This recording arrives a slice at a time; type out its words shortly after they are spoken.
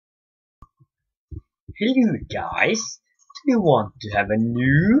Hello guys, do you want to have a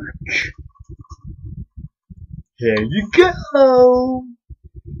nuke? Here you go!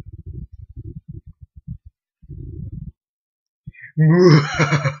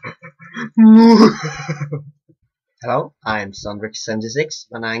 Hello, I'm Sandrick76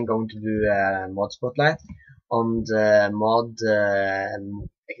 and I'm going to do a mod spotlight on the mod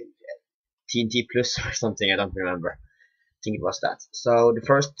TNT Plus or something, I don't remember. I think it was that. So the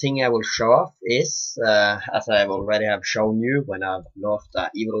first thing I will show off is, as I already have shown you when I've lost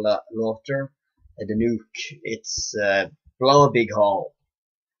evil laughter, the nuke. It's blow a big hole.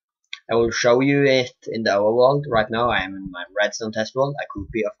 I will show you it in the overworld. Right now I am in my redstone test world, a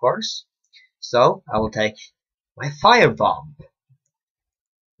copy of course. So I will take my firebomb.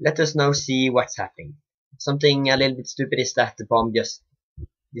 Let us now see what's happening. Something a little bit stupid is that the bomb just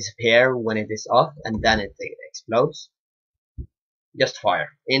disappears when it is off and then it explodes. Just fire.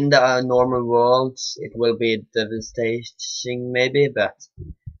 In the normal world it will be devastating maybe, but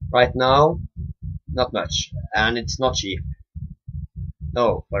right now not much, and it's not cheap.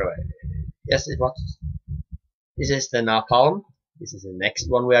 Oh, by the way, yes it was. This is the napalm. This is the next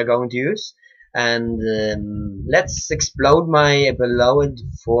one we are going to use, and let's explode my beloved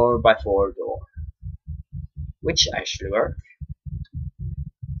 4x4 door, which actually works.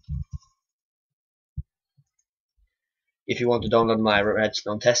 If you want to download my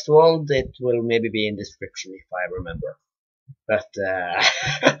redstone test world, it will maybe be in the description if I remember. But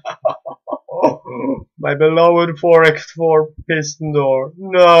my beloved 4x4 piston door,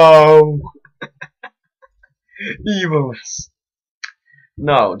 no! Evilness.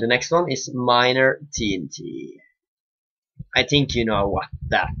 No, the next one is Miner TNT. I think you know what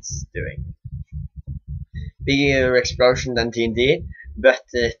that's doing. Bigger explosion than TNT, but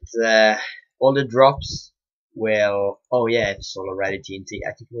it all the drops will. Oh yeah, it's already TNT.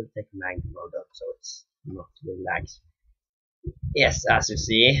 I think we'll take magnet mode up so it's not really lags. Yes, as you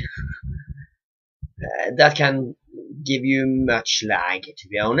see, that can give you much lag, to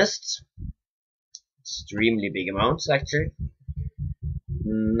be honest. Extremely big amounts, actually.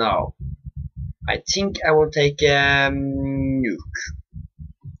 No, I think I will take a nuke.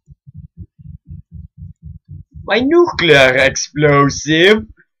 My nuclear explosive.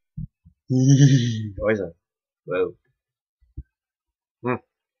 What is it? Whoa!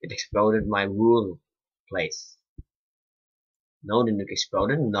 It exploded my wool place. No, the nuke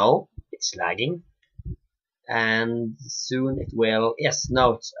exploded. No, it's lagging. And soon it will. Yes,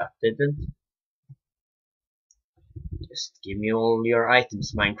 now it's updated. Just give me all your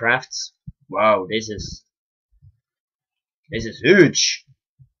items, Minecraft. Wow, this is huge.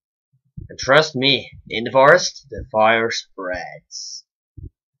 And trust me, in the forest, the fire spreads.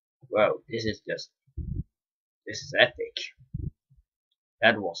 Wow, this is epic.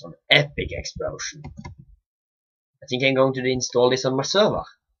 That was an epic explosion. I think I'm going to install this on my server.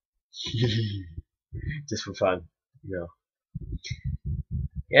 Just for fun, you know.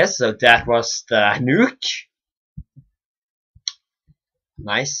 Yes, so that was the nuke.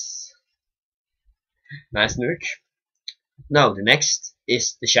 Nice nuke. Now the next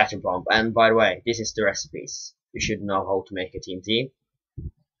is the shatter bomb, and by the way, this is the recipes. You should know how to make a TNT.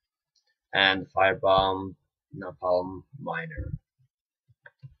 And firebomb, napalm, miner.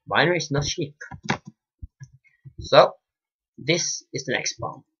 Miner is not cheap. So this is the next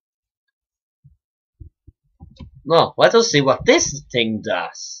bomb. Now let us see what this thing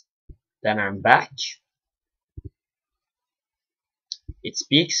does. Then I'm back. It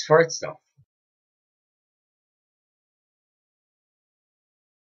speaks for itself.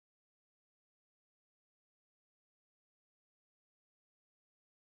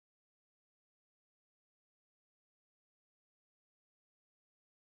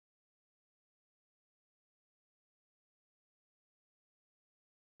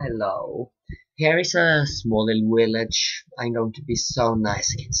 Hello. Here is a small little village. I'm going to be so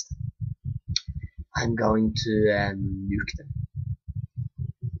nice against them. I'm going to nuke them.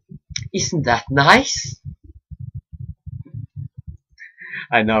 Isn't that nice?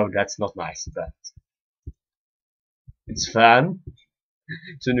 I know that's not nice, but it's fun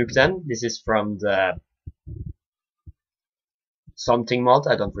to nuke them. This is from the something mod,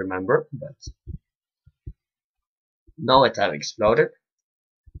 I don't remember, but now it have exploded.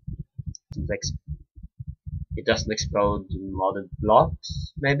 It doesn't explode modded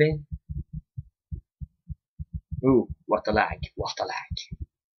blocks, maybe? Ooh, what a lag, what a lag.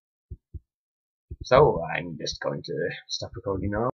 So I'm just going to stop recording now.